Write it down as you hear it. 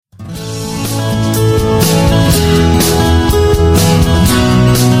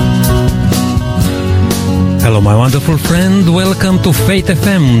My wonderful friend, welcome to Faith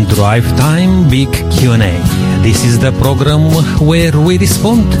FM Drive Time Big Q&A. This is the program where we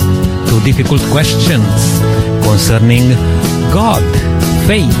respond to difficult questions concerning God,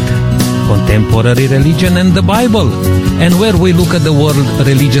 faith, contemporary religion and the Bible, and where we look at the world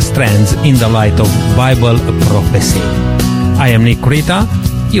religious trends in the light of Bible prophecy. I am Nick Creta,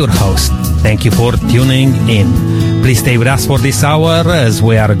 your host. Thank you for tuning in. Please stay with us for this hour as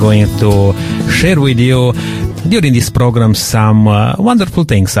we are going to share with you during this program some wonderful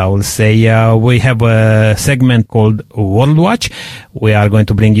things, I will say. We have a segment called World Watch. We are going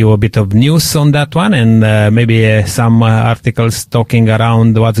to bring you a bit of news on that one and maybe some articles talking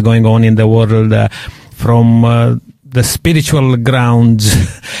around what's going on in the world from the spiritual grounds.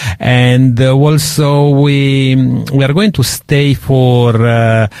 And also we are going to stay for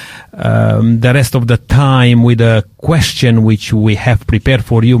the rest of the time with a question which we have prepared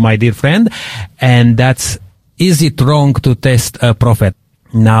for you, my dear friend, and that's: is it wrong to test a prophet?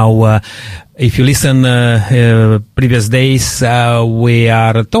 Now, if you listen previous days, we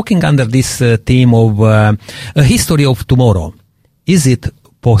are talking under this theme of a history of tomorrow. Is it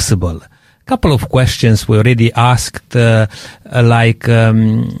possible? Couple of questions we already asked, like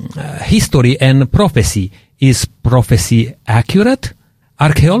history and prophecy. Is prophecy accurate?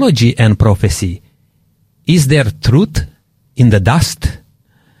 Archaeology and prophecy. Is there truth in the dust?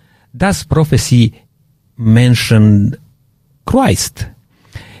 Does prophecy mention Christ?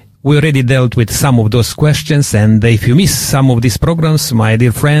 We already dealt with some of those questions, and if you miss some of these programs, my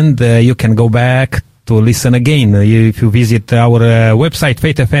dear friend, you can go back to listen again if you visit our website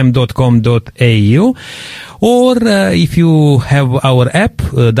faithfm.com.au, or if you have our app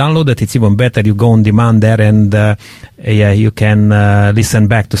downloaded, it's even better. You go on demand there, and you can listen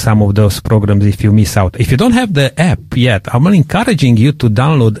back to some of those programs if you miss out. If you don't have the app yet, I'm encouraging you to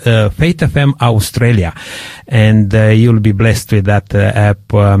download Faith FM Australia, and you'll be blessed with that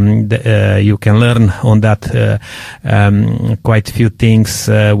app. You can learn on that quite a few things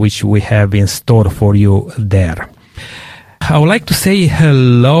which we have in store for you there. I would like to say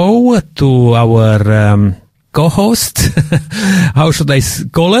hello to our co-host, how should I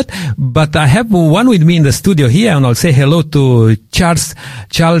call it? But I have one with me in the studio here, and I'll say hello to Charles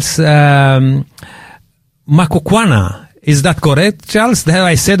Makukwana. Is that correct, Charles? Have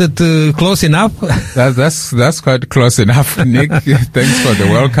I said it close enough? That's quite close enough, Nick. Thanks for the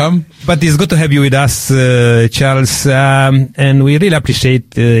welcome. But it's good to have you with us, Charles, and we really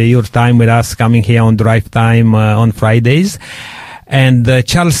appreciate your time with us, coming here on Drive Time on Fridays. And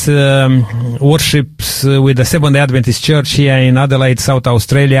Charles worships with the Seventh-day Adventist Church here in Adelaide, South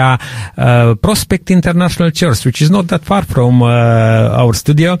Australia, Prospect International Church, which is not that far from our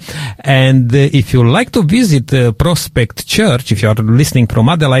studio. And if you like to visit Prospect Church, if you are listening from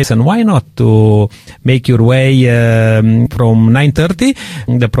Adelaide, and why not to make your way from 9:30?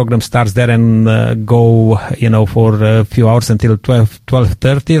 The program starts there and go, for a few hours until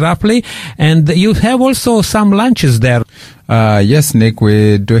 12:30 roughly. And you have also some lunches there. Yes, Nick,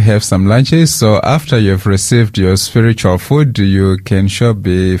 we do have some lunches. So after you've received your spiritual food, you can sure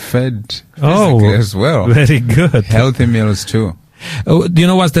be fed physically as well. Very good. Healthy meals too. Do you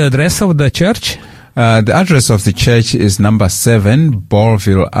know what's the address of the church? The address of the church is number 7,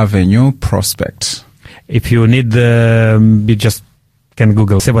 Ballville Avenue, Prospect. If you need, you just can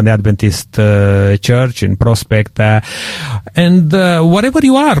Google Seventh-day Adventist Church in Prospect. And wherever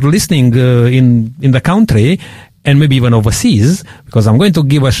you are listening in the country, and maybe even overseas, because I'm going to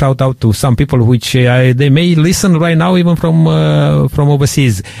give a shout out to some people which they may listen right now even from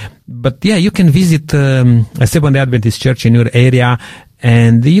overseas. But yeah, you can visit a Seventh-day Adventist church in your area,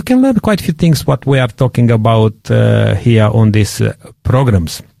 and you can learn quite a few things what we are talking about here on these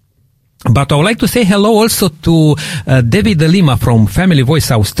programs. But I would like to say hello also to David Lima from Family Voice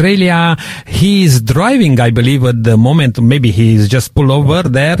Australia. He is driving, I believe, at the moment. Maybe he's just pulled over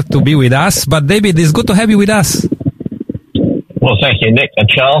there to be with us. But David, it's good to have you with us. Well, thank you, Nick and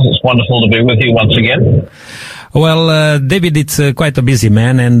Charles. It's wonderful to be with you once again. Well, David, it's quite a busy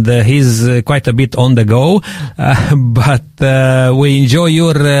man, and he's quite a bit on the go. But we enjoy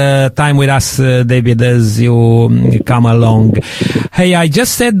your time with us, David, as you come along. Hey, I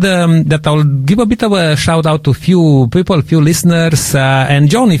just said that I'll give a bit of a shout out to few people, few listeners. And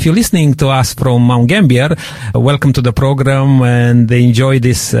John, if you're listening to us from Mount Gambier, welcome to the program, and enjoy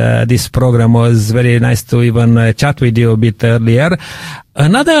this program. It was very nice to even chat with you a bit earlier.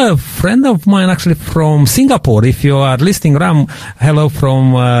 Another friend of mine, actually from Singapore, if you are listening, Ram, hello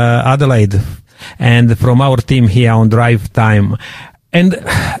from Adelaide, and from our team here on Drive Time. And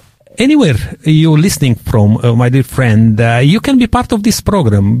anywhere you're listening from, my dear friend, you can be part of this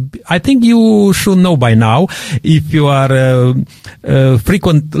program. I think you should know by now, if you are a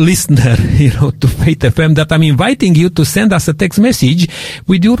frequent listener, to Faith FM, that I'm inviting you to send us a text message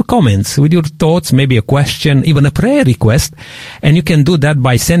with your comments, with your thoughts, maybe a question, even a prayer request. And you can do that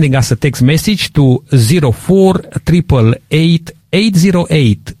by sending us a text message to 048888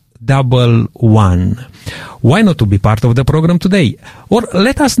 808 11. Why not to be part of the program today? Or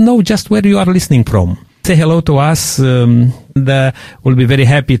let us know just where you are listening from. Say hello to us. We'll be very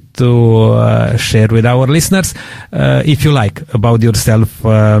happy to share with our listeners, if you like, about yourself.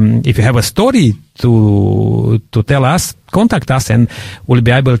 If you have a story to tell us, contact us, and we'll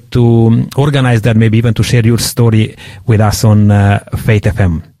be able to organize that, maybe even to share your story with us on Faith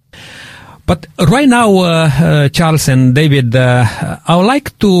FM. But right now, Charles and David, I would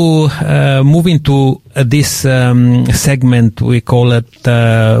like to move into this segment. We call it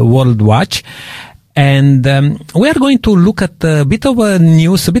World Watch. And we are going to look at a bit of a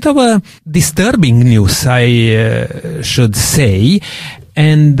news, a bit of a disturbing news, I should say.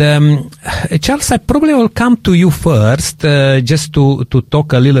 And Charles, I probably will come to you first, just to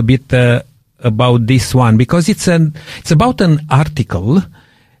talk a little bit about this one, because it's about an article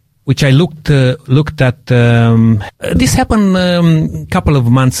which I looked at. This happened a couple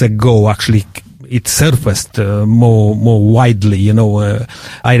of months ago, actually. It surfaced more widely,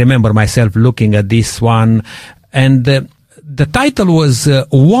 I remember myself looking at this one, and the title was,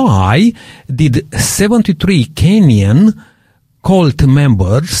 Why Did 73 Kenyan cult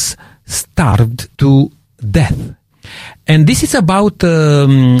members starved to death? And this is about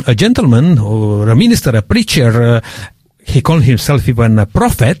a gentleman, or a minister, a preacher, he called himself even a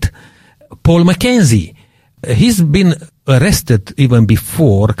prophet, Paul Mackenzie. He's been arrested even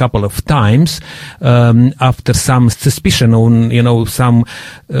before a couple of times, after some suspicion on, some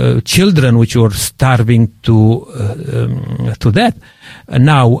children which were starving to death.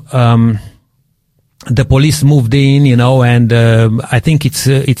 Now, the police moved in, and I think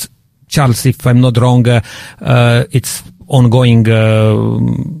it's Charles, if I'm not wrong, it's ongoing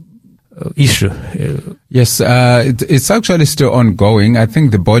issue. Yes, it's actually still ongoing. I think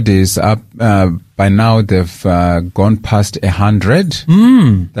the bodies are, by now they've gone past 100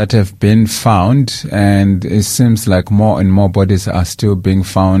 that have been found, and it seems like more and more bodies are still being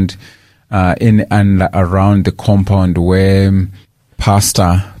found in and around the compound where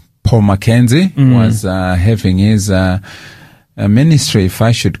Pastor Paul Mackenzie was having his ministry, if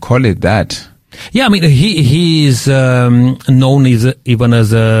I should call it that. Yeah, I mean, he is known even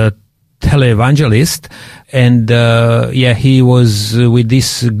as a televangelist, and he was with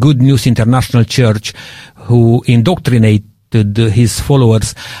this Good News International Church, who indoctrinated his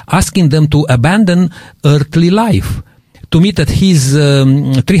followers, asking them to abandon earthly life, to meet at his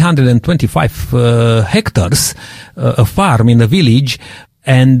 325 hectares, a farm in a village,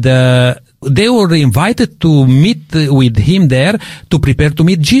 and they were invited to meet with him there to prepare to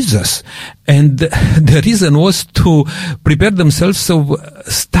meet Jesus. And the reason was to prepare themselves of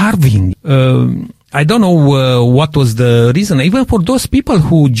starving. I don't know what was the reason, even for those people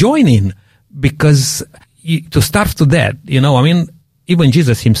who join in, because to starve to death, even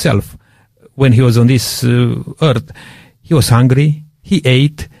Jesus himself, when he was on this earth, he was hungry, he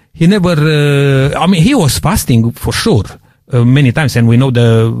ate, he never, he was fasting for sure. Many times, and we know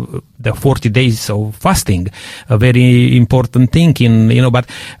the 40 days of fasting, a very important thing but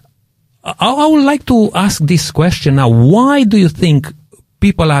I would like to ask this question now. Why do you think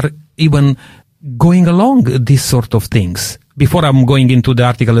people are even going along these sort of things? Before I'm going into the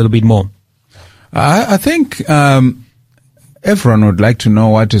article a little bit more. I think everyone would like to know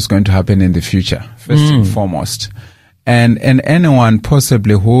what is going to happen in the future, first and foremost. And anyone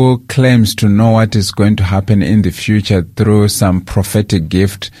possibly who claims to know what is going to happen in the future through some prophetic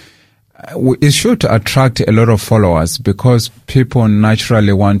gift is sure to attract a lot of followers, because people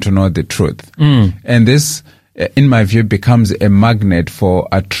naturally want to know the truth. And this, in my view, becomes a magnet for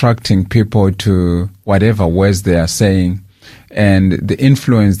attracting people to whatever words they are saying, and the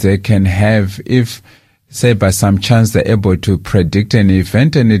influence they can have if, say, by some chance they're able to predict an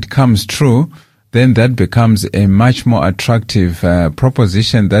event and it comes true. Then that becomes a much more attractive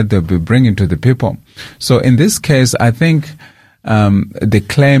proposition that they'll be bringing to the people. So in this case, I think the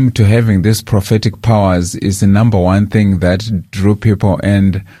claim to having these prophetic powers is the number one thing that drew people,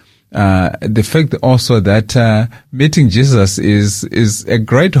 and the fact also that meeting Jesus is a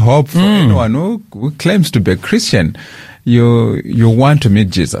great hope for anyone who claims to be a Christian. You want to meet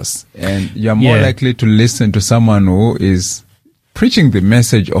Jesus, and you're more likely to listen to someone who is preaching the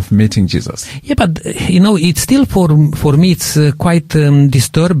message of meeting Jesus. Yeah, but it's still for me it's quite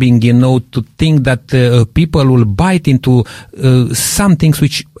disturbing, to think that people will bite into some things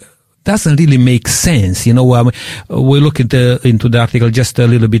which doesn't really make sense. We look into the article just a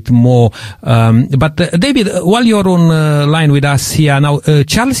little bit more. But David, while you're on line with us here now,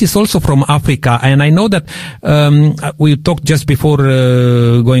 Charles is also from Africa, and I know that we talked just before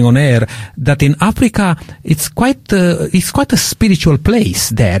going on air that in Africa it's quite a spiritual place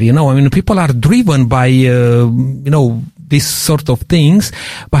there. People are driven by these sort of things.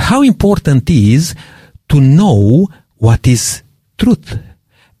 But how important is to know what is truth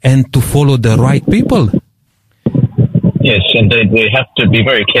and to follow the right people? Yes, indeed. We have to be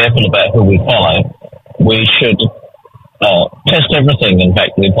very careful about who we follow. We should test everything, in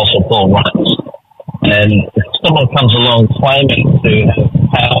fact, the Apostle Paul writes. And if someone comes along claiming to have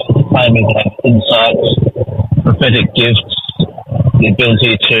power, claiming to have insights, prophetic gifts, the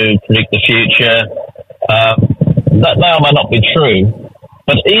ability to predict the future, that may or may not be true.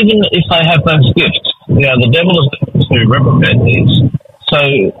 But even if they have those gifts, the devil is going to replicate these. So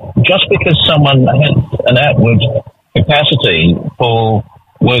just because someone has an outward capacity for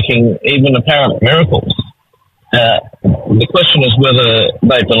working even apparent miracles, the question is whether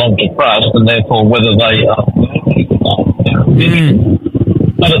they belong to Christ and therefore whether they are worthy of their vision.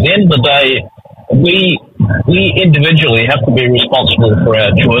 But at the end of the day, we individually have to be responsible for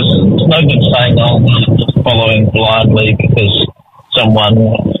our choices. It's no good saying, I'm just following blindly because someone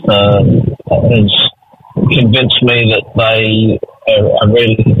has convinced me that they are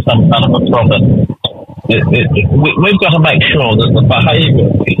really some kind of a prophet. We've got to make sure that the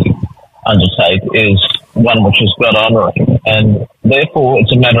behaviour we undertake is one which is God-honouring, and therefore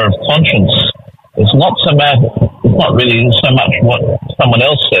it's a matter of conscience. It's not really so much what someone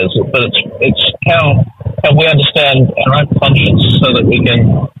else says, but it's how we understand our own conscience so that we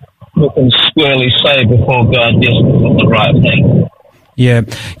can squarely say before God, yes, this is the right thing. Yeah.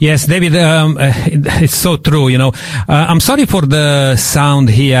 Yes, David, it's so true, I'm sorry for the sound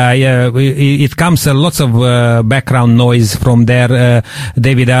here. It comes lots of background noise from there,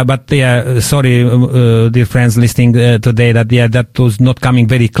 David. But sorry, dear friends listening today, that was not coming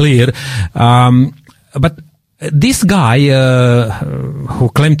very clear. But this guy who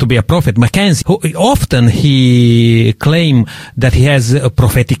claimed to be a prophet, Mackenzie, often he claimed that he has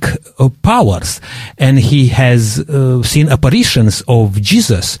prophetic powers, and he has seen apparitions of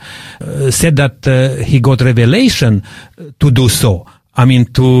Jesus, said that he got revelation to do so.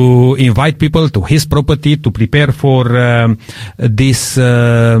 To invite people to his property to prepare for this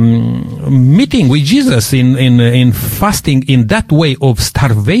meeting with Jesus in fasting, in that way of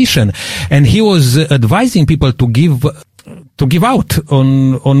starvation. And he was advising people to give out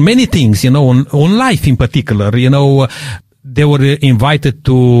on many things, on life in particular. They were invited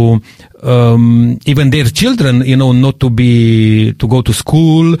to even their children, not to go to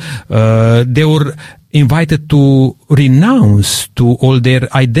school. They were invited to renounce to all their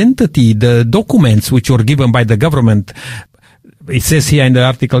identity, the documents which were given by the government. It says here in the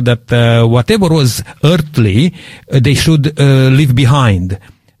article that whatever was earthly, they should leave behind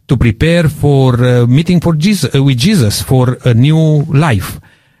to prepare for meeting with Jesus for a new life.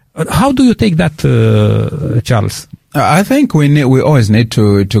 How do you take that, Charles? I think we always need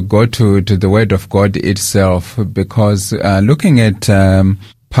to go to the Word of God itself, because looking at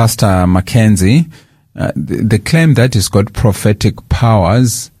Pastor Mackenzie, the claim that he's got prophetic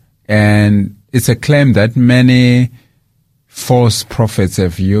powers, and it's a claim that many false prophets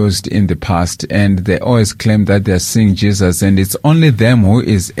have used in the past, and they always claim that they're seeing Jesus, and it's only them who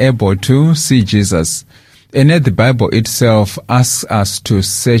is able to see Jesus. And yet the Bible itself asks us to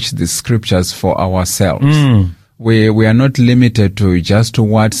search the scriptures for ourselves. We are not limited to just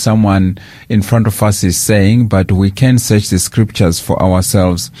what someone in front of us is saying, but we can search the scriptures for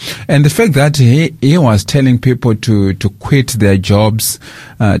ourselves. And the fact that he was telling people to quit their jobs,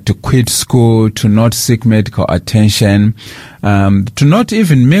 to quit school, to not seek medical attention, to not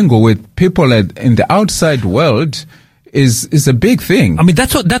even mingle with people in the outside world, is a big thing.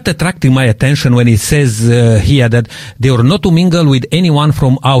 That attracted my attention when it says here that they were not to mingle with anyone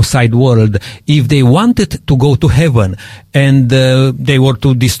from outside world if they wanted to go to heaven, and they were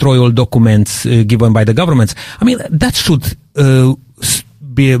to destroy all documents given by the governments. That should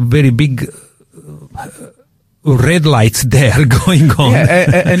be a very big red lights there going on.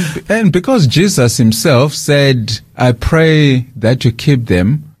 Yeah, and because Jesus himself said, I pray that you keep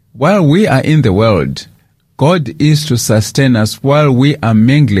them while we are in the world. God is to sustain us while we are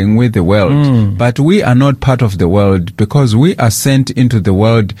mingling with the world. But we are not part of the world, because we are sent into the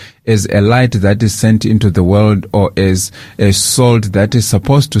world as a light that is sent into the world, or as a salt that is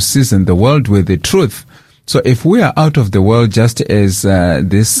supposed to season the world with the truth. So if we are out of the world, just as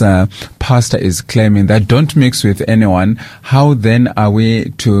this pastor is claiming that don't mix with anyone, how then are we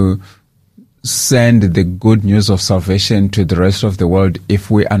to send the good news of salvation to the rest of the world if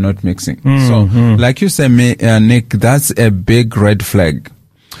we are not mixing? So, like you say, Nick, that's a big red flag.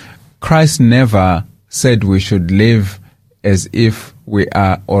 Christ never said we should live as if we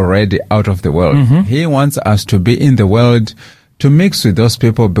are already out of the world. He wants us to be in the world, to mix with those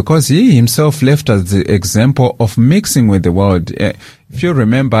people, because he himself left us the example of mixing with the world. If you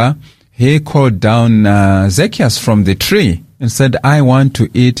remember, he called down Zacchaeus from the tree and said, I want to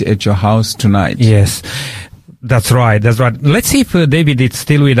eat at your house tonight. Yes, that's right. That's right. Let's see if David is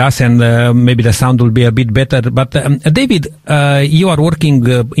still with us, and maybe the sound will be a bit better. But David, you are working,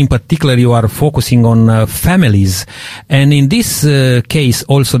 in particular, you are focusing on families. And in this case,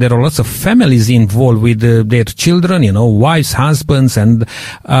 also, there are lots of families involved with their children, wives, husbands. And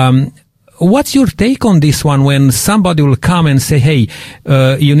what's your take on this one when somebody will come and say, hey,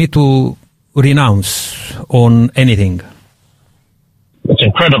 you need to renounce on anything? It's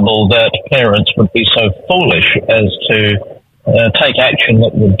incredible that parents would be so foolish as to take action that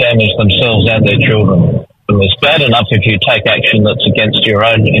would damage themselves and their children. It's bad enough if you take action that's against your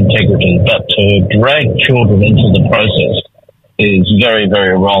own integrity, but to drag children into the process is very,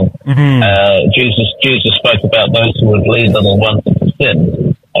 very wrong. Jesus spoke about those who would lead little ones into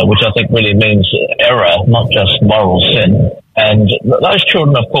sin, which I think really means error, not just moral sin. And those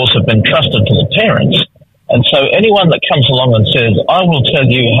children, of course, have been trusted to the parents. And so anyone that comes along and says, I will tell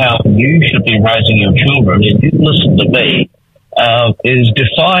you how you should be raising your children, and you listen to me, is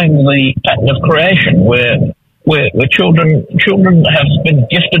defying the pattern of creation where children have been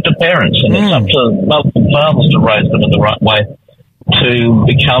gifted to parents, and it's up to mothers and fathers to raise them in the right way, to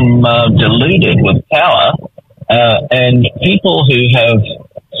become deluded with power. And people who have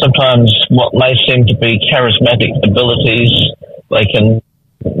sometimes what may seem to be charismatic abilities, they can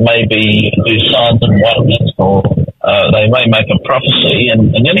maybe do signs and wonders, or they may make a prophecy,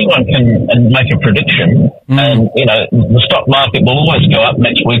 and anyone can make a prediction. And the stock market will always go up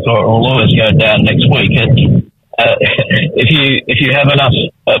next week, or it will always go down next week. And if you have enough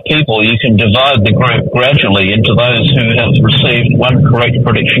people, you can divide the group gradually into those who have received one correct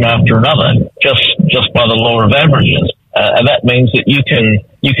prediction after another, just by the law of averages. And that means that you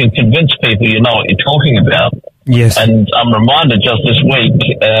can convince people you know what you're talking about. Yes. And I'm reminded just this week,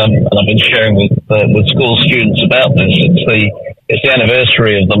 and I've been sharing with school students about this. It's the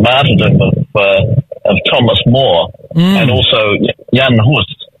anniversary of the martyrdom of Thomas More and also Jan Hus,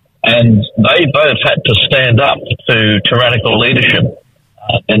 and they both had to stand up to tyrannical leadership.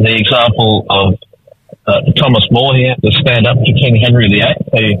 In the example of Thomas More, he had to stand up to King Henry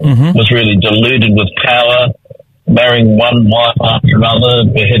VIII, who was really deluded with power, marrying one wife after another,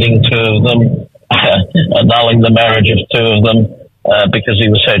 beheading two of them, annulling the marriage of two of them because he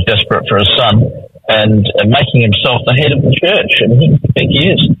was so desperate for his son, and making himself the head of the church, and he didn't think he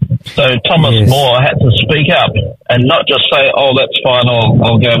is. So Thomas More had to speak up and not just say, oh, that's fine,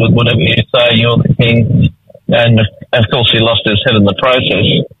 I'll go with whatever you say, you're the king. And of course he lost his head in the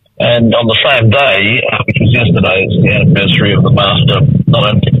process. And on the same day, which was yesterday, it's the anniversary of the master, not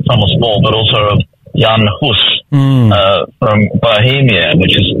only of Thomas More, but also of Jan Hus from Bohemia,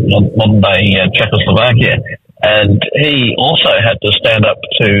 which is modern-day Czechoslovakia. And he also had to stand up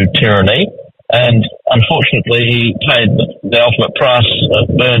to tyranny, and unfortunately he paid the ultimate price,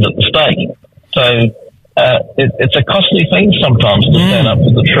 burned at the stake. So it's a costly thing sometimes to stand up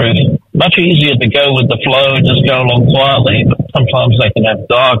for the truth. Much easier to go with the flow and just go along quietly, but sometimes they can have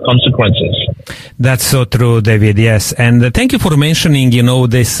dire consequences. That's so true, David, yes. And thank you for mentioning,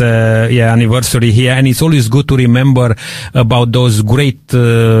 this anniversary here. And it's always good to remember about those great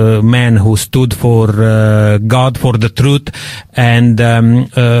men who stood for God, for the truth, and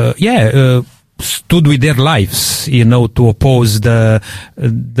stood with their lives, to oppose the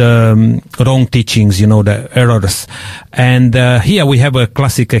wrong teachings, the errors. And here we have a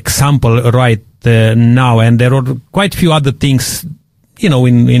classic example right now, and there are quite few other things,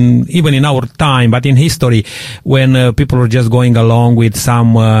 in even in our time, but in history, when people are just going along with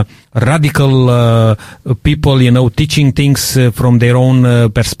some radical people, teaching things from their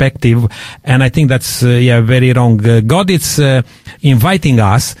own perspective. And I think that's very wrong. God is inviting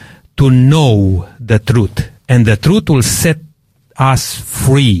us to know the truth, and the truth will set us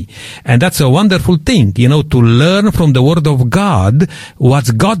free. And that's a wonderful thing, to learn from the Word of God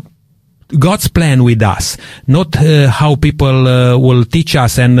what God God's plan with us, not how people will teach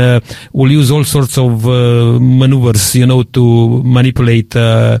us and will use all sorts of maneuvers, to manipulate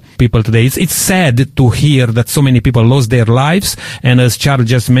people today. It's sad to hear that so many people lost their lives, and as Charles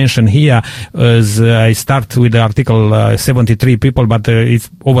just mentioned here, as I start with the article, 73 people, but it's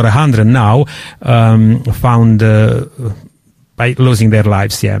over 100 now found by losing their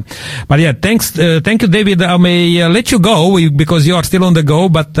lives, yeah. But yeah, thank you, David. I may let you go because you are still on the go,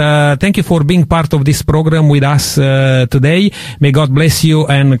 but thank you for being part of this program with us today. May God bless you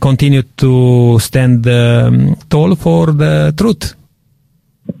and continue to stand tall for the truth.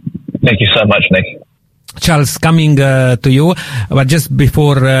 Thank you so much, Nick. Charles, coming to you, but just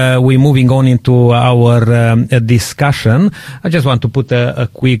before we moving on into our discussion, I just want to put a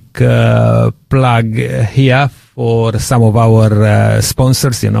quick plug here for some of our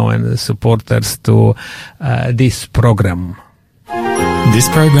sponsors, and supporters to this program. This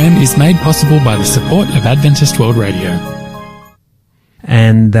program is made possible by the support of Adventist World Radio.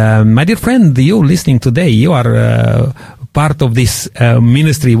 And my dear friend, you listening today, you are part of this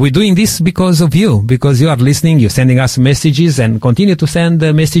ministry. We're doing this because of you, because you are listening, you're sending us messages and continue to send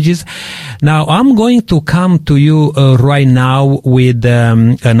messages. Now, I'm going to come to you right now with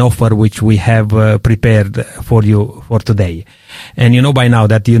an offer which we have prepared for you for today. And you know by now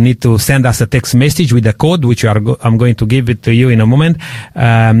that you need to send us a text message with a code, which I'm going to give it to you in a moment.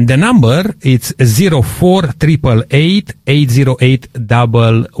 The number is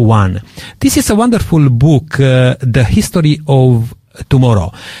 0488880811. This is a wonderful book, The History of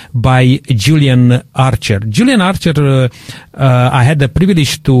Tomorrow, by Julian Archer. Julian Archer, I had the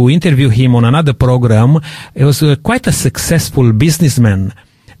privilege to interview him on another program. He was quite a successful businessman,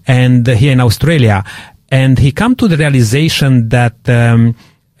 and here in Australia. And he come to the realization that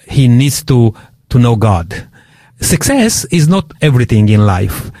he needs to know God. Success is not everything in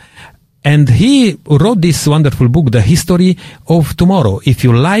life. And he wrote this wonderful book, The History of Tomorrow. If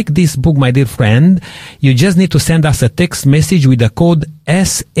you like this book, my dear friend, you just need to send us a text message with the code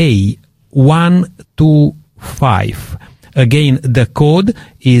SA125. Again, the code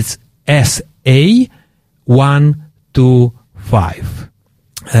is SA125.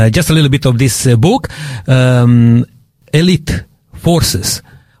 Just a little bit of this book. Elite forces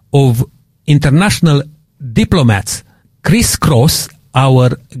of international diplomats crisscross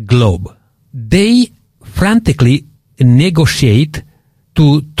our globe. They frantically negotiate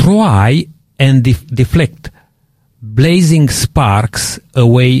to try and deflect blazing sparks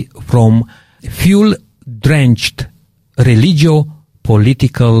away from fuel-drenched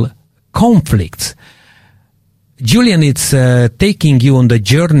religio-political conflicts. Julian is taking you on the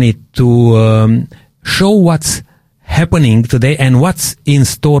journey to show what's happening today and what's in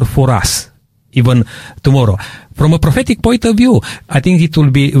store for us, even tomorrow. From a prophetic point of view, I think it will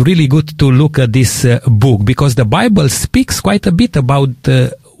be really good to look at this book, because the Bible speaks quite a bit about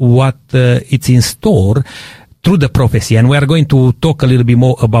what it's in store through the prophecy, and we are going to talk a little bit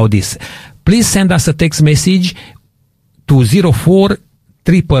more about this. Please send us a text message to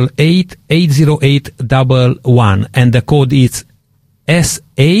 0488880811, and the code is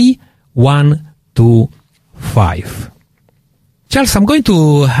SA125. Charles, I'm going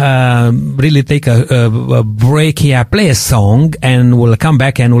to really take a break here, play a song, and we'll come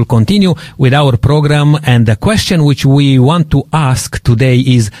back and we'll continue with our program. And the question which we want to ask today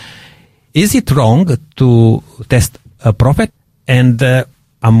is it wrong to test a prophet? And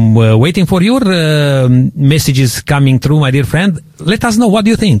I'm waiting for your messages coming through, my dear friend. Let us know, what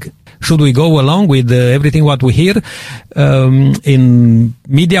do you think? Should we go along with everything what we hear in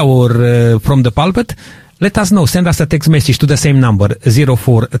media or from the pulpit? Let us know. Send us a text message to the same number,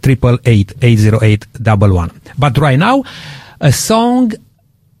 0488880811. But right now, a song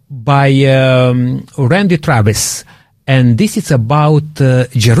by Randy Travis, and this is about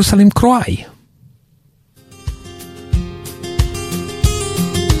Jerusalem Cry.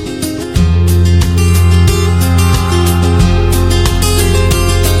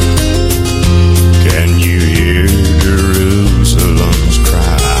 Can you hear Jerusalem's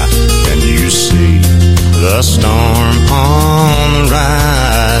cry? Can you see the storm on the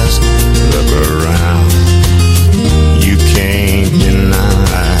rise? Look around, you can't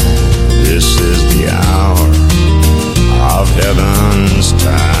deny this is the hour of heaven's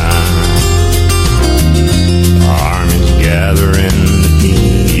time.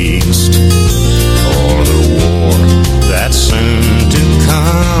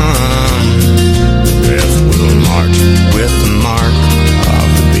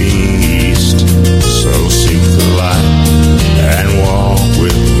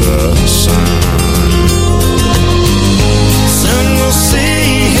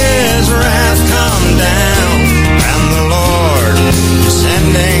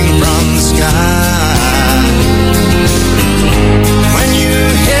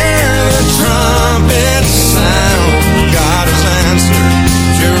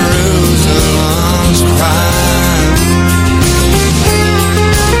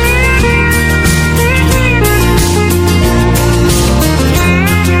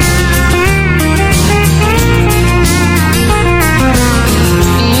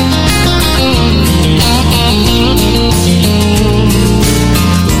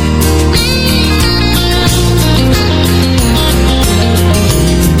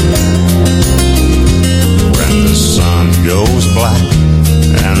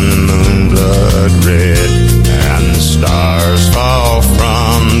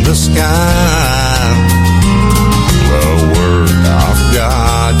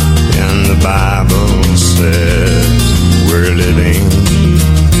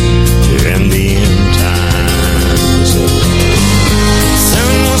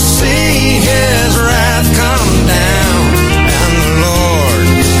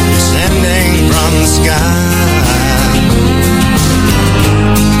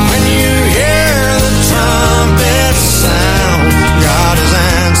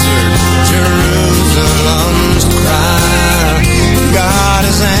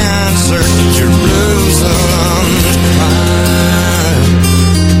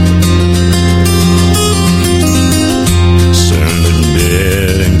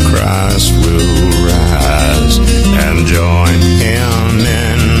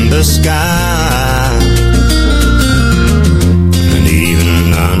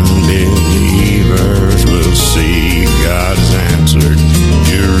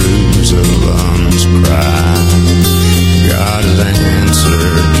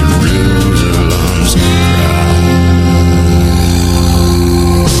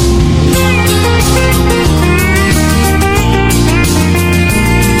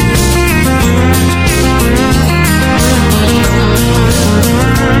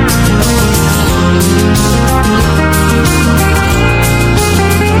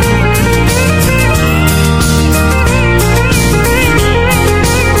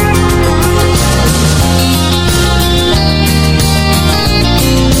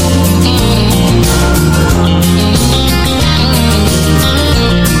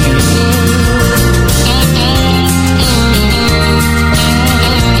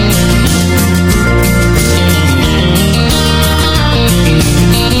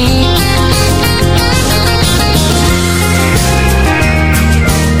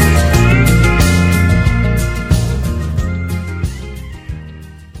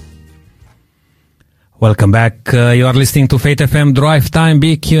 Welcome back. You are listening to Faith FM Drive Time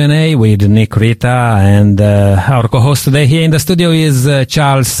Big Q&A with Nick Creta, and our co-host today here in the studio is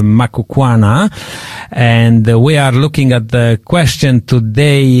Charles Makukwana, and we are looking at the question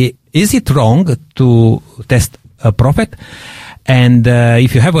today: is it wrong to test a prophet? And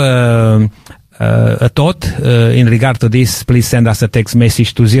if you have a thought in regard to this, please send us a text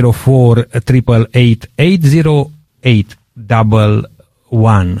message to 0488808111.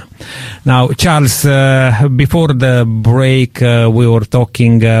 Now, Charles, before the break, we were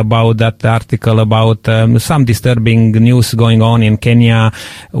talking about that article about some disturbing news going on in Kenya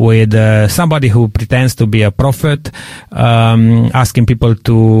with somebody who pretends to be a prophet, asking people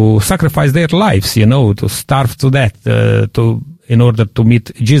to sacrifice their lives, to starve to death, in order to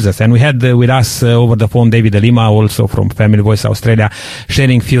meet Jesus. And we had with us over the phone David Lima, also from Family Voice Australia,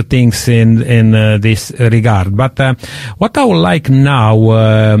 sharing few things in this regard. But what I would like now,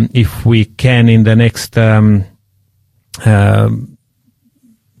 if we can, in the next period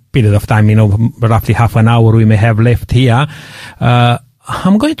of time, roughly half an hour we may have left here,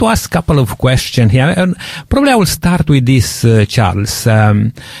 I'm going to ask a couple of questions here. And probably I will start with this, Charles. Are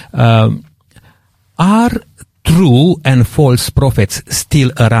true and false prophets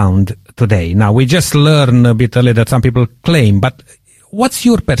still around today? Now, we just learned a bit earlier that some people claim, but what's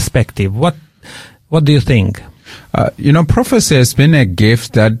your perspective? What do you think? Prophecy has been a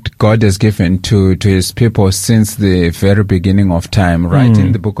gift that God has given to his people since the very beginning of time, right?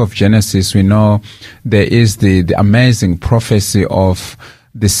 In the book of Genesis, we know there is the amazing prophecy of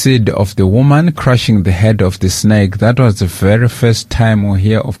the seed of the woman crushing the head of the snake. That was the very first time we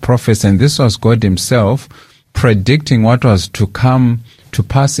hear of prophecy, and this was God himself predicting what was to come to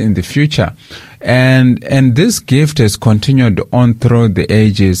pass in the future. And this gift has continued on through the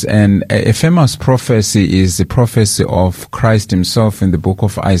ages. And a famous prophecy is the prophecy of Christ himself in the book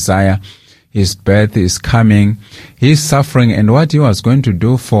of Isaiah. His birth is coming, his suffering, and what he was going to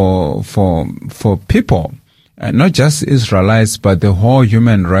do for people. Not just Israelites, but the whole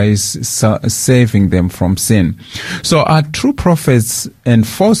human race, saving them from sin. So are true prophets and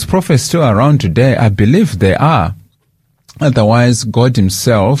false prophets still around today? I believe they are. Otherwise, God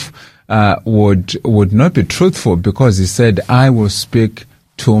himself would not be truthful, because he said, I will speak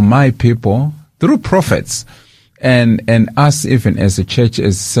to my people through prophets. And us, even as a church,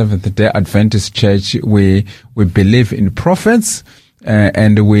 as Seventh-day Adventist church, we believe in prophets,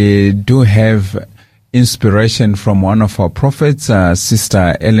 and we do have inspiration from one of our prophets,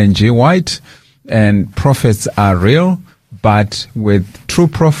 Sister Ellen G. White. And prophets are real, but with true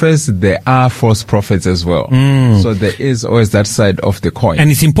prophets, there are false prophets as well. So there is always that side of the coin. And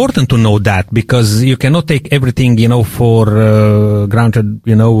it's important to know that, because you cannot take everything, for granted,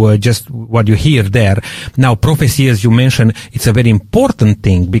 just what you hear there. Now, prophecy, as you mentioned, it's a very important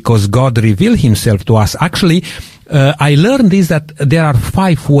thing, because God revealed himself to us. Actually, I learned this, that there are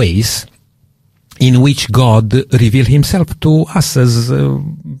 5 ways in which God revealed himself to us as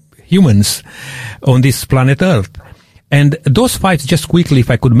humans on this planet Earth. And those 5, just quickly,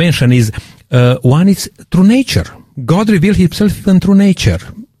 if I could mention, is one is through nature. God revealed himself even through nature.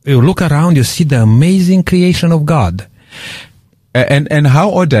 You look around, you see the amazing creation of God. And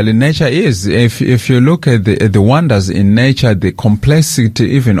how orderly nature is. If you look at the wonders in nature, the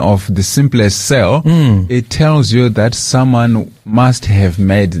complexity even of the simplest cell, it tells you that someone must have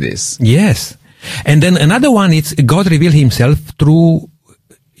made this. Yes. And then another one is God revealed himself through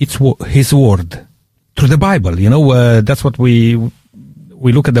his word, through the Bible. That's what we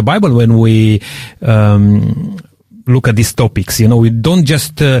look at the Bible when we look at these topics. We don't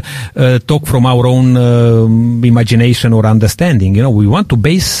just talk from our own imagination or understanding. We want to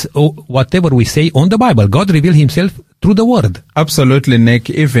base whatever we say on the Bible. God revealed himself through the word. Absolutely,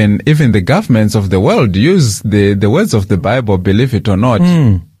 Nick. Even the governments of the world use the words of the Bible, believe it or not.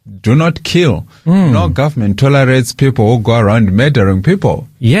 Do not kill. No government tolerates people who go around murdering people.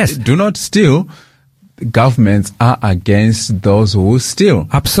 Yes. Do not steal. Governments are against those who steal.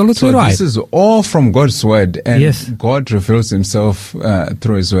 Absolutely right. So this is all from God's word, and yes, God reveals himself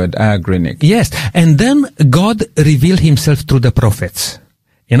through his word. I agree, Nick. Yes, and then God revealed himself through the prophets.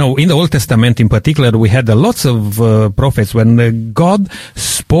 In the Old Testament in particular, we had lots of prophets when God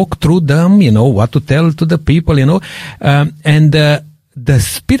spoke through them, what to tell to the people, and the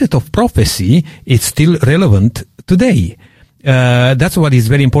spirit of prophecy is still relevant today. That's what is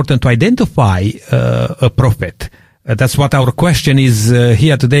very important, to identify a prophet. That's what our question is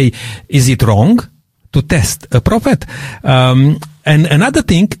here today. Is it wrong to test a prophet? And another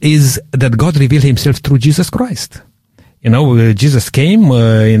thing is that God revealed himself through Jesus Christ. Jesus came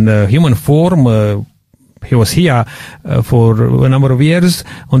in a human form. He was here for a number of years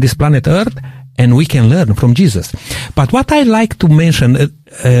on this planet Earth. and we can learn from Jesus. But what I like to mention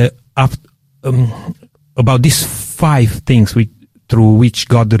about these 5 things through which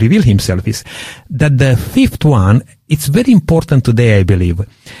God revealed himself is that the 5th one, it's very important today, I believe.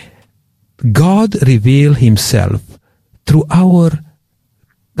 God revealed himself through our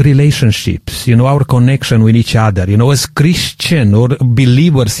relationships, our connection with each other, as Christian or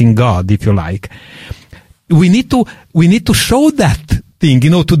believers in God, if you like. We need to show that thing,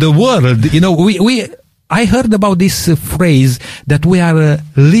 to the world. I heard about this phrase that we are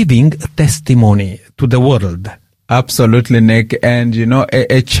living testimony to the world. Absolutely, Nick. And,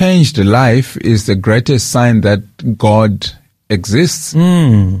 a changed life is the greatest sign that God exists.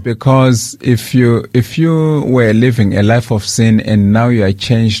 Because if you were living a life of sin and now you are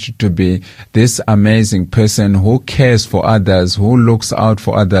changed to be this amazing person who cares for others, who looks out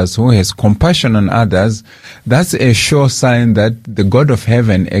for others, who has compassion on others, that's a sure sign that the God of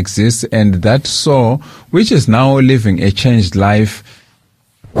heaven exists, and that soul, which is now living a changed life,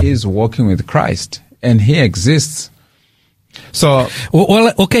 is walking with Christ, and he exists. So,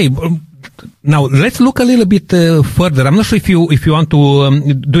 well, okay. Now let's look a little bit further. I'm not sure if you want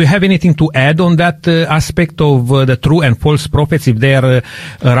to. Do you have anything to add on that aspect of the true and false prophets, if they are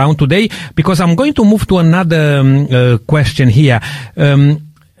around today? Because I'm going to move to another question here.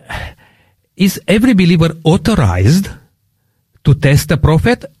 Is every believer authorized to test a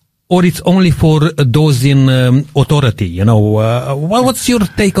prophet, or it's only for those in authority? What's your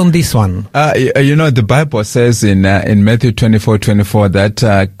take on this one? The Bible says in Matthew 24:24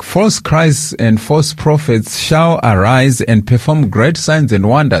 that false Christs and false prophets shall arise and perform great signs and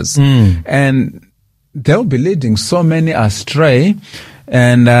wonders. And they'll be leading so many astray.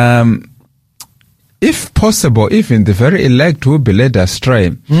 And if possible, even the very elect will be led astray.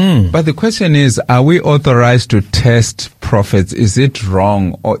 But the question is, are we authorized to test prophets? Is it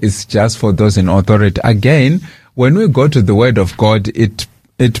wrong, or is it just for those in authority? Again, when we go to the Word of God, it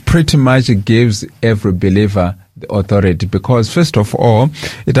pretty much gives every believer the authority, because first of all,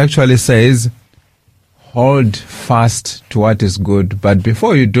 it actually says, hold fast to what is good. But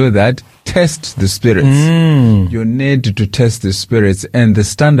before you do that, test the spirits. You need to test the spirits, and the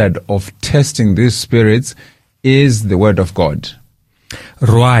standard of testing these spirits is the Word of God.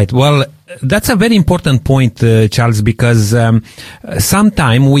 Right. Well, that's a very important point, Charles, because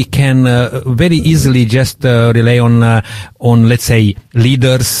sometimes we can very easily just rely on, let's say,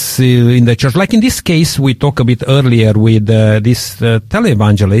 leaders in the church. Like in this case, we talked a bit earlier with this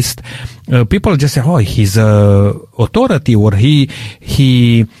televangelist. People just say, "Oh, he's authority," or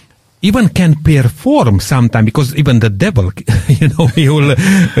he even can perform sometimes, because even the devil, he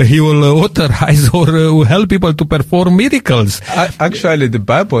will authorize or help people to perform miracles. Actually, the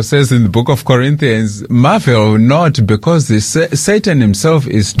Bible says in the book of Corinthians, marvel not, because Satan himself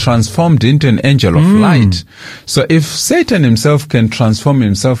is transformed into an angel of light. So if Satan himself can transform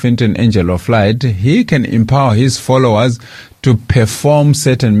himself into an angel of light, he can empower his followers to perform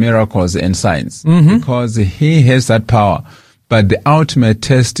certain miracles and signs, because he has that power. But the ultimate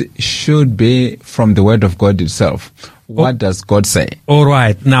test should be from the Word of God itself. What does God say? All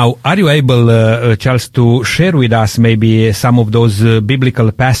right. Now, are you able, Charles, to share with us maybe some of those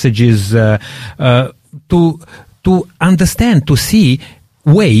biblical passages to understand, to see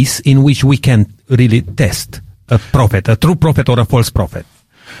ways in which we can really test a prophet, a true prophet or a false prophet?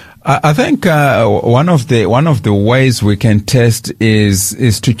 I think one of the ways we can test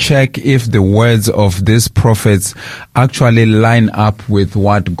is to check if the words of these prophets actually line up with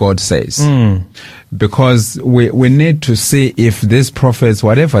what God says. Because we need to see if these prophets,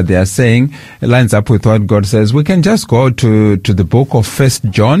 whatever they are saying, lines up with what God says. We can just go to the book of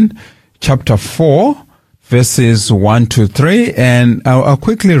 1 John chapter 4, verses 1 to 3, and I'll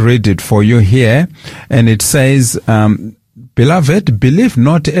quickly read it for you here. And it says, Beloved, believe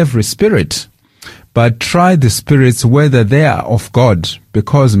not every spirit, but try the spirits whether they are of God,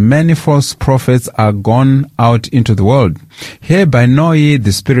 because many false prophets are gone out into the world. Hereby know ye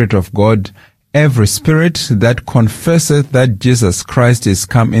the Spirit of God. Every spirit that confesseth that Jesus Christ is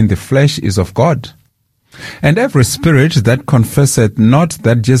come in the flesh is of God. And every spirit that confesseth not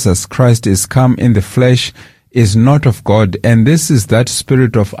that Jesus Christ is come in the flesh is not of God. And this is that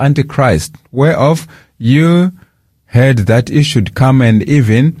spirit of Antichrist, whereof you heard that it should come, and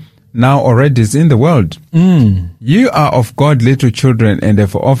even now already is in the world. You are of God, little children, and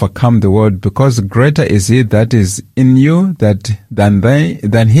have overcome the world, because greater is he that is in you than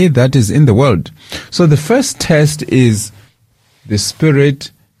he that is in the world. So the first test is the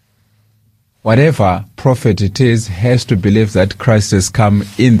spirit. Whatever prophet it is has to believe that Christ has come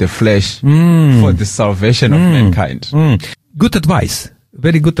in the flesh for the salvation of mankind. Good advice.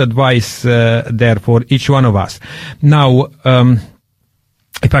 very good advice there for each one of us. Now,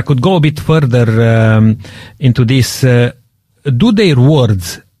 if I could go a bit further into this, do their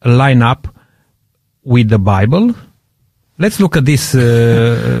words line up with the Bible? Let's look at this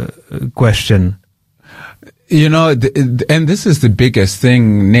question. You know, and this is the biggest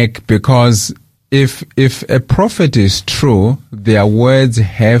thing, Nick, because if a prophet is true, their words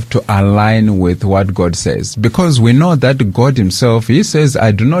have to align with what God says. Because we know that God himself, he says,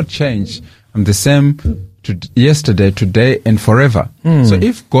 I do not change. I'm the same yesterday, today, and forever. So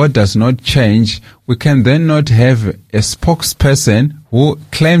if God does not change, we can then not have a spokesperson who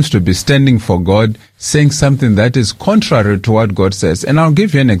claims to be standing for God saying something that is contrary to what God says. And I'll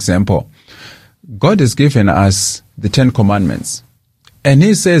give you an example. God has given us the 10 Commandments. And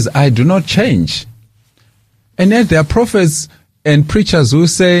he says, I do not change. And yet there are prophets and preachers who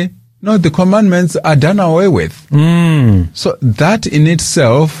say, no, the commandments are done away with. So that in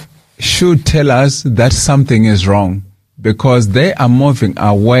itself should tell us that something is wrong, because they are moving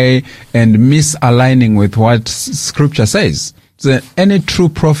away and misaligning with what Scripture says. So any true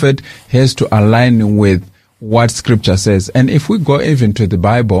prophet has to align with what Scripture says. And if we go even to the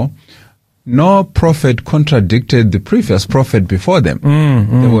Bible, no prophet contradicted the previous prophet before them.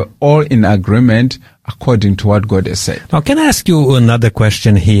 They were all in agreement according to what God has said. Now, can I ask you another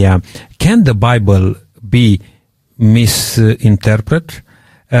question here? Can the Bible be misinterpreted?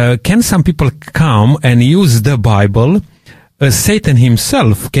 Can some people come and use the Bible? Satan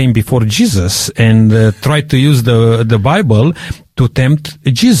himself came before Jesus and tried to use the Bible to tempt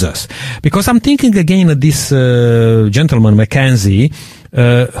Jesus. Because I'm thinking again of this gentleman, Mackenzie,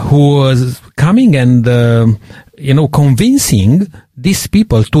 who was coming and, convincing these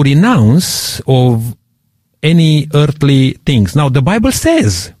people to renounce of any earthly things. Now, the Bible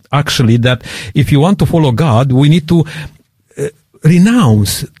says, actually, that if you want to follow God, we need to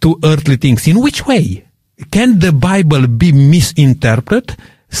renounce to earthly things. In which way? Can the Bible be misinterpreted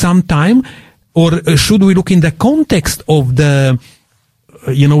sometime? Or should we look in the context of the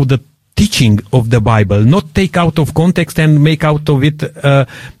teaching of the Bible, not take out of context and make out of it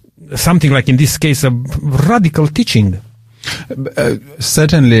something like, in this case, a radical teaching?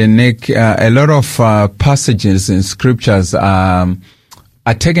 Certainly, Nick, a lot of passages in scriptures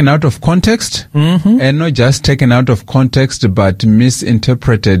are taken out of context, and not just taken out of context, but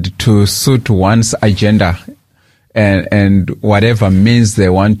misinterpreted to suit one's agenda and whatever means they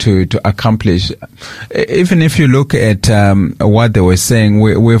want to accomplish. Even if you look at what they were saying,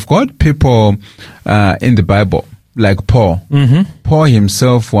 we've got people in the Bible like Paul. Paul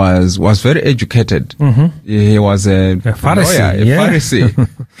himself was very educated. He was a Pharisee, lawyer, a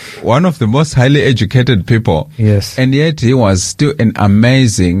Pharisee, one of the most highly educated people. Yes. And yet he was still an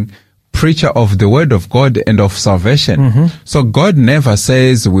amazing preacher of the word of God and of salvation. So God never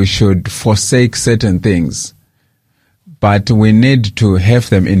says we should forsake certain things, but we need to have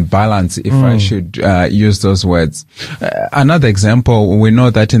them in balance, if I should use those words. Another example, we know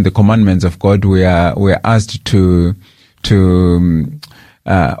that in the commandments of God, we are asked to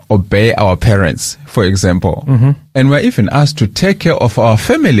obey our parents, for example. And we're even asked to take care of our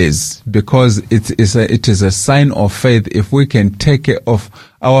families, because it is a sign of faith if we can take care of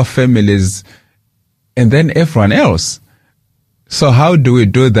our families and then everyone else. So how do we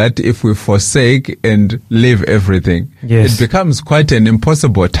do that if we forsake and leave everything? Yes. It becomes quite an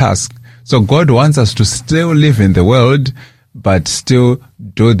impossible task. So God wants us to still live in the world, but still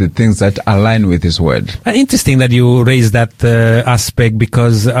do the things that align with His word. Interesting that you raised that aspect,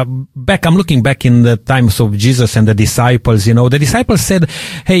 because I'm looking back in the times of Jesus and the disciples. The disciples said,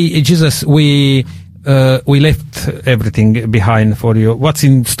 "Hey, Jesus, we left everything behind for you. What's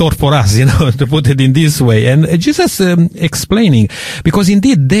in store for us?" To put it in this way. And Jesus explaining, because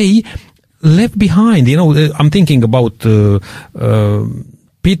indeed they left behind. I'm thinking about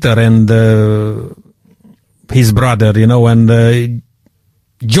Peter and his brother, and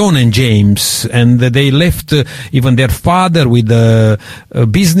John and James, and they left even their father with the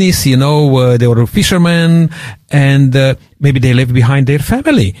business. They were fishermen, and maybe they left behind their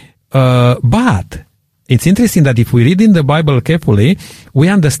family. But it's interesting that if we read in the Bible carefully, we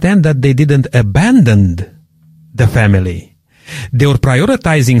understand that they didn't abandon the family. They were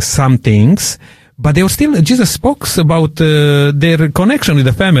prioritizing some things, but they were still, Jesus spoke about their connection with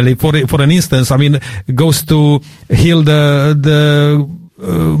the family. For an instance, goes to heal the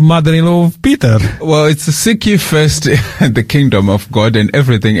mother-in-law of Peter. Well, it's seek ye first the kingdom of God, and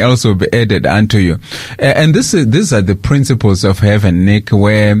everything else will be added unto you. And these are the principles of heaven, Nick,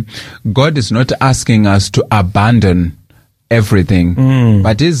 where God is not asking us to abandon everything,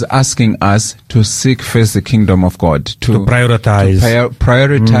 but is asking us to seek first the kingdom of God, to prioritize,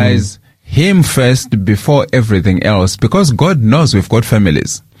 prioritize Him first before everything else, because God knows we've got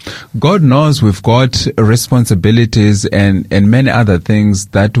families. God knows we've got responsibilities and many other things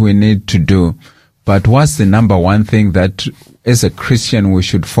that we need to do. But what's the number one thing that as a Christian we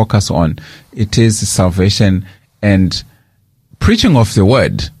should focus on? It is salvation and preaching of the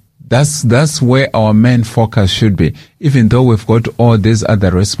word. That's where our main focus should be, even though we've got all these other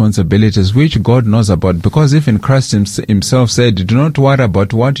responsibilities which God knows about, because even Christ himself said, do not worry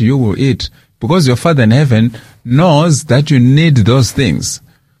about what you will eat, because your Father in heaven knows that you need those things.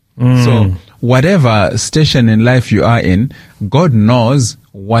 So whatever station in life you are in, God knows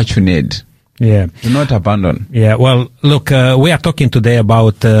what you need. Yeah. Do not abandon. Yeah. Well, look, we are talking today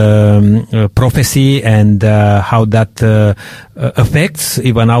about prophecy and how that affects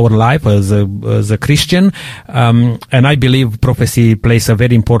even our life as a Christian. And I believe prophecy plays a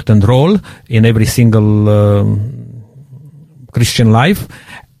very important role in every single Christian life.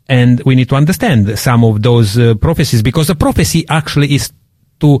 And we need to understand some of those prophecies, because a prophecy actually is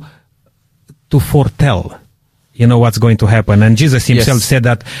to foretell, what's going to happen. And Jesus himself said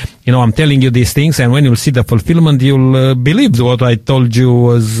that, I'm telling you these things, and when you'll see the fulfillment, you'll believe what I told you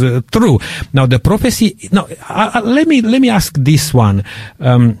was true. Now, the prophecy, let me ask this one,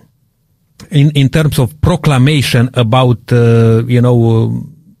 in terms of proclamation about, the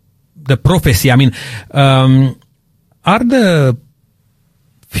prophecy. I mean, are the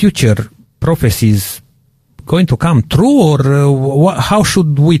future prophecies going to come true, or how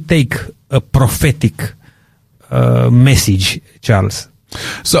should we take a prophetic message, Charles?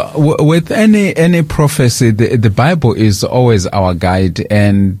 So with any prophecy, the Bible is always our guide.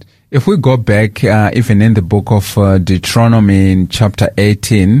 And if we go back, even in the book of Deuteronomy in chapter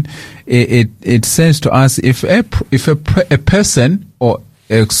 18, it says to us, if a person or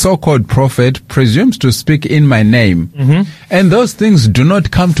a so-called prophet presumes to speak in my name, and those things do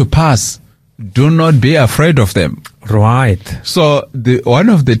not come to pass, do not be afraid of them. Right. So one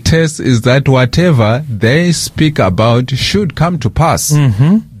of the tests is that whatever they speak about should come to pass.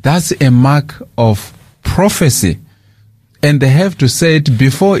 That's a mark of prophecy. And they have to say it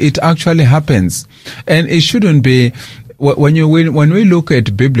before it actually happens. And it shouldn't be, when we look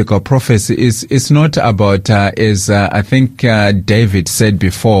at biblical prophecy, it's not about, as I think David said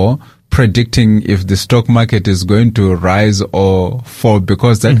before, predicting if the stock market is going to rise or fall,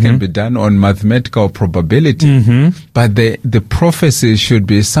 because that can be done on mathematical probability. But the prophecy should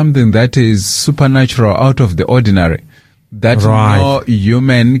be something that is supernatural, out of the ordinary, that no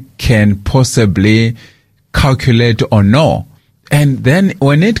human can possibly calculate or know. And then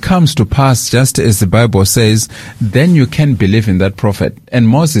when it comes to pass, just as the Bible says, then you can believe in that prophet. And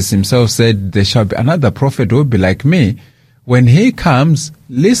Moses himself said, there shall be another prophet who will be like me. When he comes,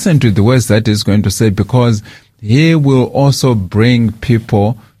 listen to the words that he's going to say, because he will also bring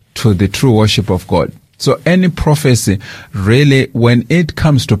people to the true worship of God. So any prophecy, really, when it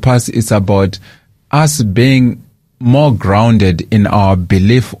comes to pass, it's about us being more grounded in our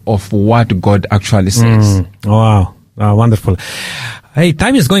belief of what God actually says. Wow. Wonderful. Hey,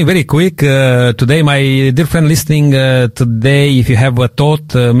 time is going very quick today, my dear friend listening today. If you have a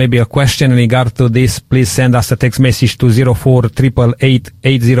thought, maybe a question in regard to this, please send us a text message to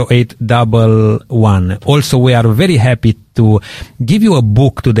 0488808111. Also, we are very happy to give you a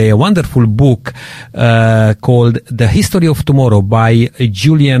book today, a wonderful book called The History of Tomorrow by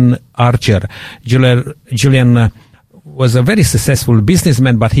Julian Archer. Julian was a very successful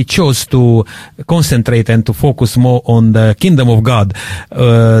businessman, but he chose to concentrate and to focus more on the kingdom of God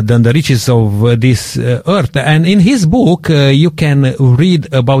than the riches of this earth. And in his book, you can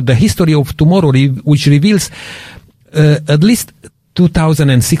read about the history of tomorrow, which reveals at least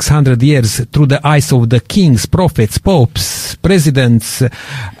 2,600 years through the eyes of the kings, prophets, popes, presidents.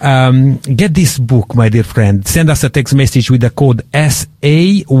 Get this book, my dear friend. Send us a text message with the code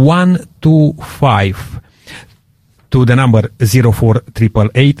SA125. to the number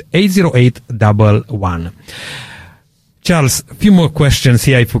 0488808111. Charles, a few more questions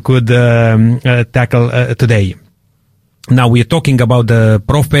here if we could tackle today. Now we're talking about the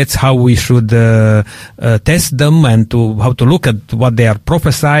prophets, how we should test them, and how to look at what they are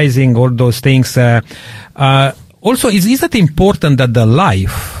prophesying, all those things. Also, is it important that the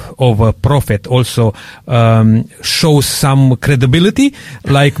life of a prophet also shows some credibility?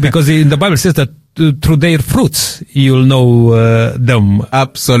 Because in the Bible says that through their fruits you'll know them.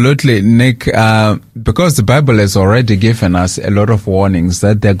 Absolutely, Nick, because the Bible has already given us a lot of warnings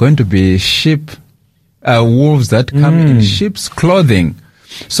that there are going to be wolves that come in sheep's clothing.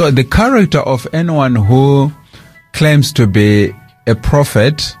 So the character of anyone who claims to be a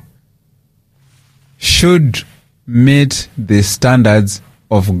prophet should meet the standards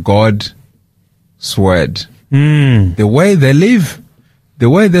of God's word. The way they live, the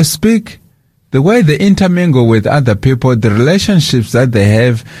way they speak, the way they intermingle with other people, the relationships that they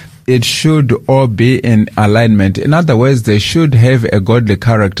have, it should all be in alignment. In other words, they should have a godly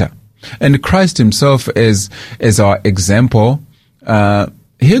character. And Christ himself is our example.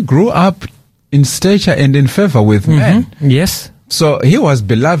 He grew up in stature and in favor with men. Yes. So he was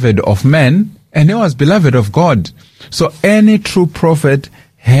beloved of men and he was beloved of God. So any true prophet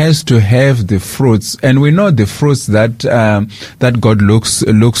has to have the fruits, and we know the fruits that that God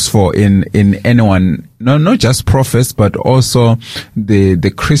looks for in anyone, not just prophets, but also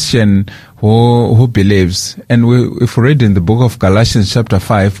the Christian who believes. And if we read in the book of Galatians chapter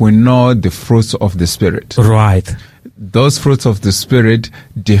 5, we know the fruits of the Spirit. Right. Those fruits of the Spirit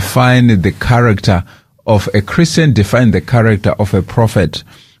define the character of a Christian, define the character of a prophet.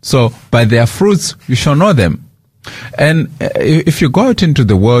 So by their fruits you shall know them. And if you go out into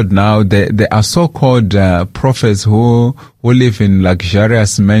the world now, there are so-called prophets who live in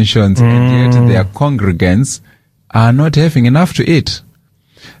luxurious mansions, and yet their congregants are not having enough to eat.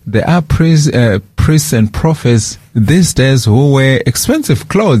 There are priests and prophets these days who wear expensive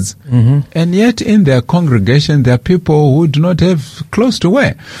clothes, and yet in their congregation there are people who do not have clothes to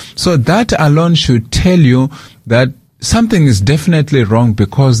wear. So that alone should tell you that something is definitely wrong,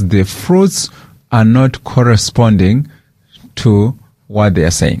 because the fruits are not corresponding to what they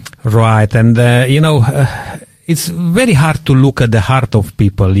are saying. Right. And, it's very hard to look at the heart of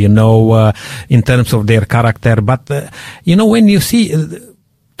people, in terms of their character. But, when you see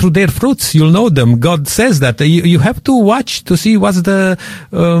through their fruits, you'll know them. God says that you have to watch to see what's the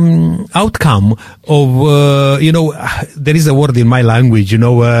outcome of, there is a word in my language,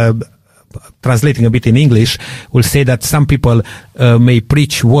 translating a bit in English, will say that some people may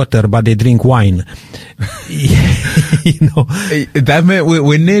preach water, but they drink wine. That means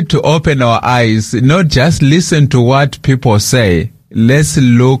we need to open our eyes, not just listen to what people say. Let's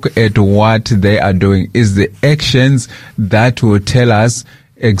look at what they are doing. Is the actions that will tell us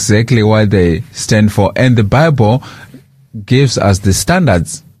exactly what they stand for. And the Bible gives us the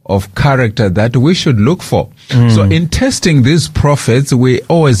standards of character that we should look for. So in testing these prophets, we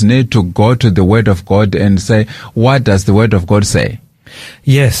always need to go to the Word of God and say, what does the Word of God say?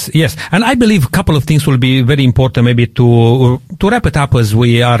 Yes. And I believe a couple of things will be very important, maybe to wrap it up as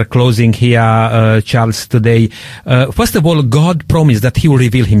we are closing here, Charles, today. First of all, God promised that he will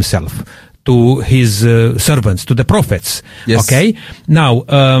reveal himself to his servants, to the prophets. Yes. Okay? Now,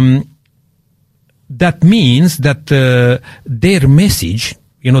 that means that their message,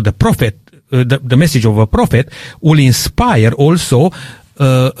 the prophet, the message of a prophet will inspire also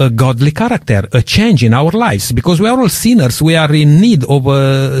a godly character, a change in our lives, because we are all sinners. We are in need of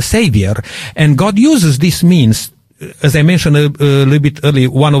a savior, and God uses this means, as I mentioned a little bit earlier,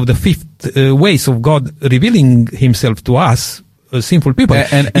 one of the fifth ways of God revealing himself to us, sinful people,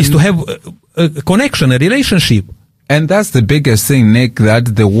 is to have a connection, a relationship. And that's the biggest thing, Nick,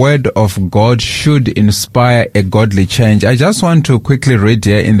 that the Word of God should inspire a godly change. I just want to quickly read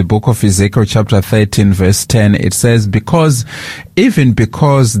here in the book of Ezekiel chapter 13 verse 10. It says, because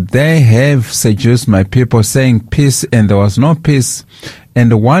they have seduced my people, saying peace, and there was no peace,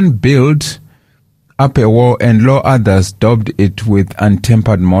 and one built up a wall, and lo, others daubed it with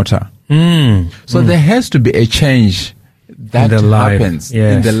untempered mortar. So there has to be a change that happens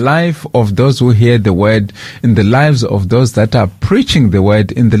in the life of those who hear the word, in the lives of those that are preaching the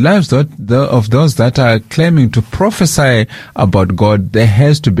word, in the lives of those that are claiming to prophesy about God. There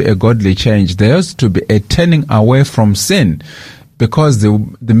has to be a godly change. There has to be a turning away from sin, because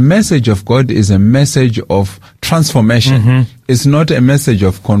the message of God is a message of transformation. It's not a message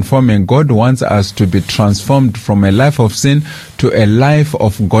of conforming. God wants us to be transformed from a life of sin to a life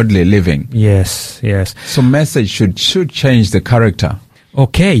of godly living. Yes. So message should change the character.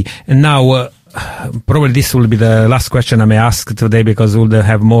 Okay. And now, probably this will be the last question I may ask today, because we'll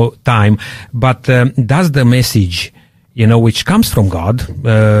have more time. But does the message, which comes from God,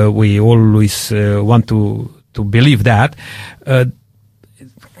 we always want to believe that,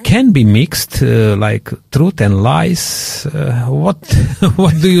 can be mixed, like truth and lies. What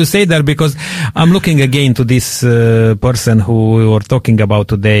do you say there? Because I'm looking again to this person who we were talking about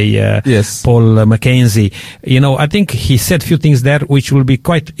today, yes, Paul Mackenzie. I think he said few things there which will be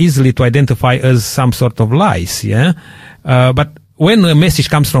quite easily to identify as some sort of lies. Yeah, but when a message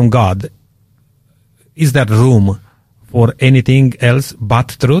comes from God, is there room for anything else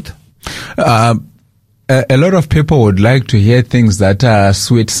but truth? A lot of people would like to hear things that are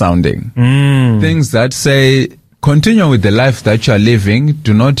sweet sounding, things that say continue with the life that you are living.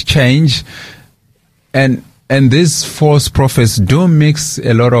 Do not change. And these false prophets do mix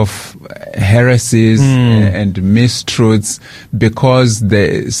a lot of heresies and mistruths, because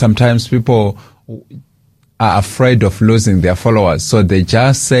sometimes people are afraid of losing their followers. So they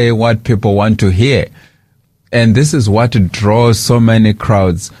just say what people want to hear. And this is what draws so many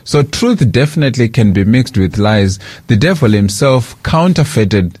crowds. So truth definitely can be mixed with lies. The devil himself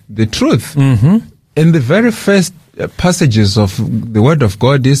counterfeited the truth. In the very first passages of the Word of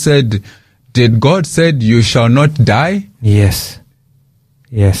God, he said, did God said you shall not die? Yes.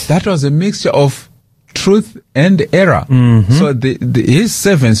 That was a mixture of truth and error. So his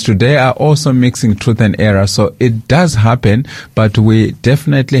servants today are also mixing truth and error. So it does happen, but we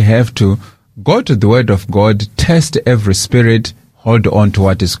definitely have to go to the Word of God, test every spirit, hold on to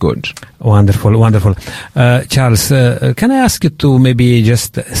what is good. Wonderful. Charles, can I ask you to maybe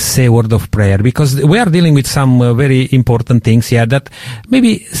just say a word of prayer? Because we are dealing with some very important things here that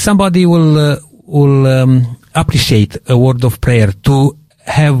maybe somebody will appreciate a word of prayer to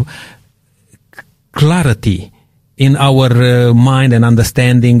have clarity in our mind and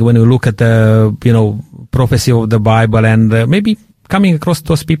understanding when we look at the prophecy of the Bible, and maybe coming across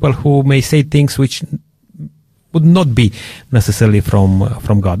those people who may say things which would not be necessarily from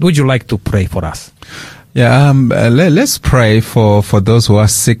God. Would you like to pray for us? Yeah, let's pray for those who are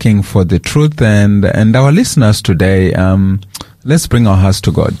seeking for the truth and our listeners today. Let's bring our hearts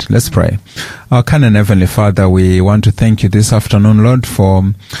to God. Let's pray. Our kind and heavenly Father, we want to thank you this afternoon, Lord,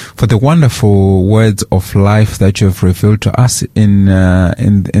 for the wonderful words of life that you have revealed to us in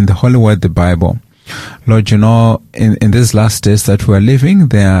the Holy Word, the Bible. Lord, in these last days that we are living,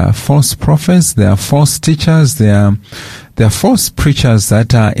 there are false prophets, there are false teachers, there are false preachers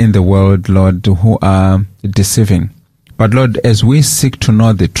that are in the world, Lord, who are deceiving. But Lord, as we seek to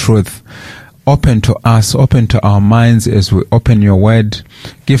know the truth, open to us, open to our minds as we open your word.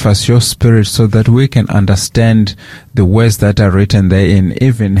 Give us your spirit so that we can understand the words that are written therein,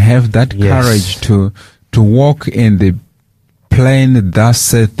 even have that courage to walk in the plain, thus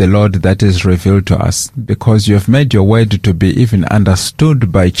saith the Lord, that is revealed to us, because you have made your word to be even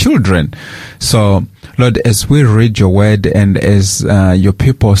understood by children. So, Lord, as we read your word and as your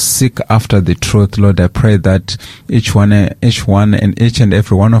people seek after the truth, Lord, I pray that each one and each and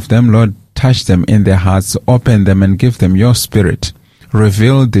every one of them, Lord, touch them in their hearts, open them and give them your spirit.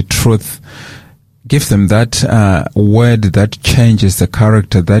 Reveal the truth. Give them that word that changes the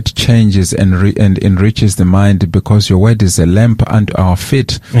character, that changes and enriches the mind, because your word is a lamp unto our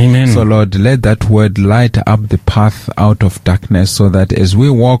feet. Amen. So, Lord, let that word light up the path out of darkness, so that as we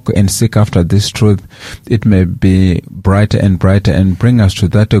walk and seek after this truth, it may be brighter and brighter and bring us to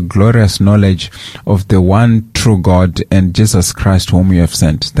that glorious knowledge of the one true God and Jesus Christ whom you have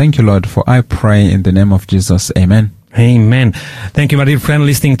sent. Thank you, Lord, for I pray in the name of Jesus. Amen. Amen. Thank you, my dear friend,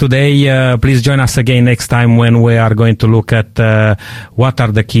 listening today. Please join us again next time when we are going to look at what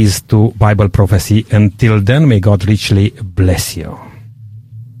are the keys to Bible prophecy. Until then, may God richly bless you.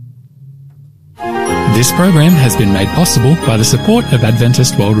 This program has been made possible by the support of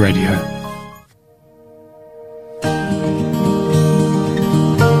Adventist World Radio.